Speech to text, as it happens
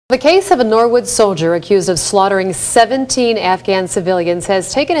The case of a Norwood soldier accused of slaughtering 17 Afghan civilians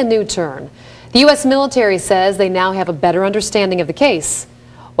has taken a new turn. The U.S. military says they now have a better understanding of the case,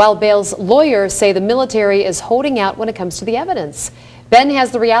 while Bales' lawyers say the military is holding out when it comes to the evidence. Ben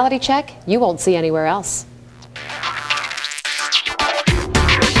has the reality check you won't see anywhere else.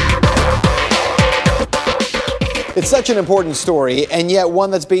 It's such an important story, and yet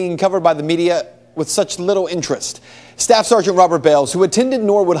one that's being covered by the media with such little interest. Staff Sergeant Robert Bales, who attended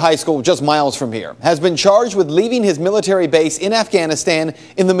Norwood High School just miles from here, has been charged with leaving his military base in Afghanistan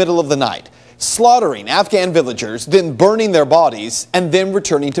in the middle of the night, slaughtering Afghan villagers, then burning their bodies, and then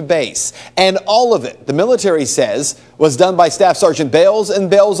returning to base. And all of it, the military says, was done by Staff Sergeant Bales and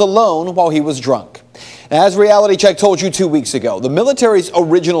Bales alone while he was drunk. As Reality Check told you 2 weeks ago, the military's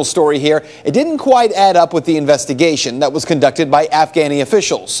original story here, it didn't quite add up with the investigation that was conducted by Afghani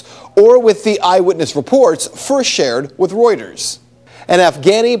officials, or with the eyewitness reports first shared with Reuters. An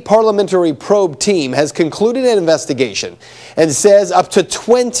Afghani parliamentary probe team has concluded an investigation and says up to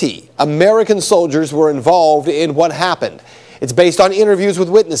 20 American soldiers were involved in what happened. It's based on interviews with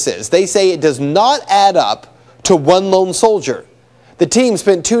witnesses. They say it does not add up to one lone soldier. The team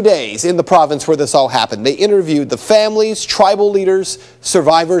spent 2 days in the province where this all happened. They interviewed the families, tribal leaders,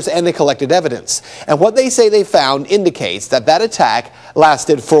 survivors, and they collected evidence. And what they say they found indicates that that attack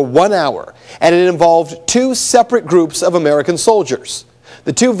lasted for 1 hour, and it involved 2 separate groups of American soldiers.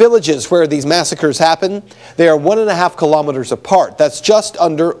 The 2 villages where these massacres happened, they are 1.5 kilometers apart. That's just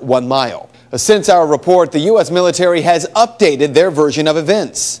under 1 mile. Since our report, the U.S. military has updated their version of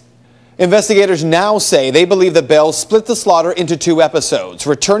events. Investigators now say they believe that Bales split the slaughter into 2 episodes,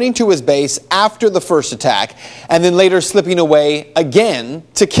 returning to his base after the first attack and then later slipping away again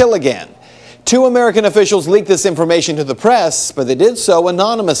to kill again. 2 American officials leaked this information to the press, but they did so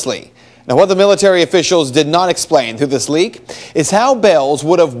anonymously. Now, what the military officials did not explain through this leak is how Bales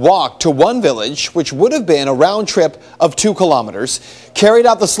would have walked to one village, which would have been a round trip of 2 kilometers, carried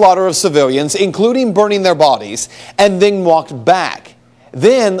out the slaughter of civilians, including burning their bodies, and then walked back.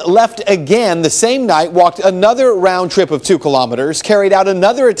 Then left again the same night, walked another round trip of 2 kilometers, carried out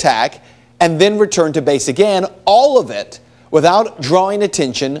another attack, and then returned to base again, all of it without drawing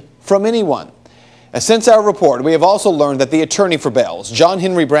attention from anyone. Since our report, we have also learned that the attorney for Bales, John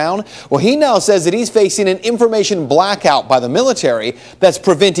Henry Brown, well, he now says that he's facing an information blackout by the military that's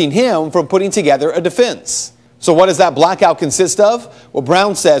preventing him from putting together a defense. So what does that blackout consist of? Well,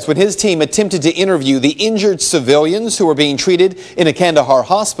 Brown says when his team attempted to interview the injured civilians who were being treated in a Kandahar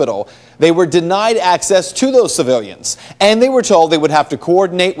hospital, they were denied access to those civilians, and they were told they would have to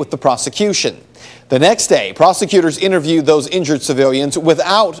coordinate with the prosecution. The next day, prosecutors interviewed those injured civilians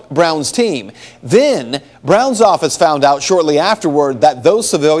without Brown's team. Then, Brown's office found out shortly afterward that those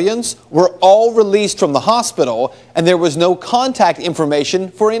civilians were all released from the hospital, and there was no contact information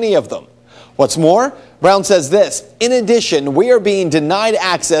for any of them. What's more, Brown says this: in addition, we are being denied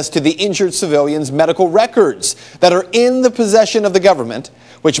access to the injured civilians' medical records that are in the possession of the government,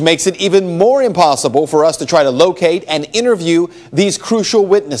 which makes it even more impossible for us to try to locate and interview these crucial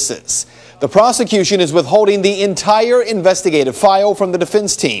witnesses. The prosecution is withholding the entire investigative file from the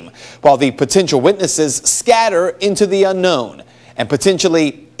defense team, while the potential witnesses scatter into the unknown and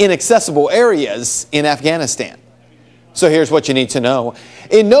potentially inaccessible areas in Afghanistan. So here's what you need to know.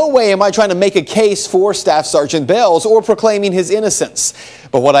 In no way am I trying to make a case for Staff Sergeant Bales or proclaiming his innocence.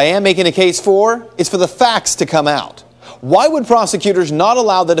 But what I am making a case for is for the facts to come out. Why would prosecutors not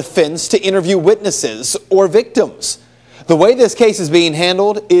allow the defense to interview witnesses or victims? The way this case is being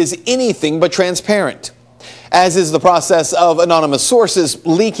handled is anything but transparent, as is the process of anonymous sources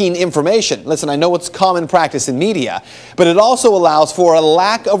leaking information. Listen, I know it's common practice in media, but it also allows for a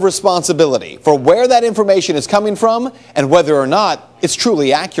lack of responsibility for where that information is coming from and whether or not it's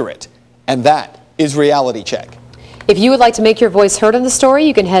truly accurate. And that is Reality Check. If you would like to make your voice heard on the story,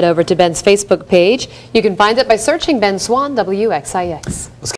 you can head over to Ben's Facebook page. You can find it by searching Ben Swan, WXIX.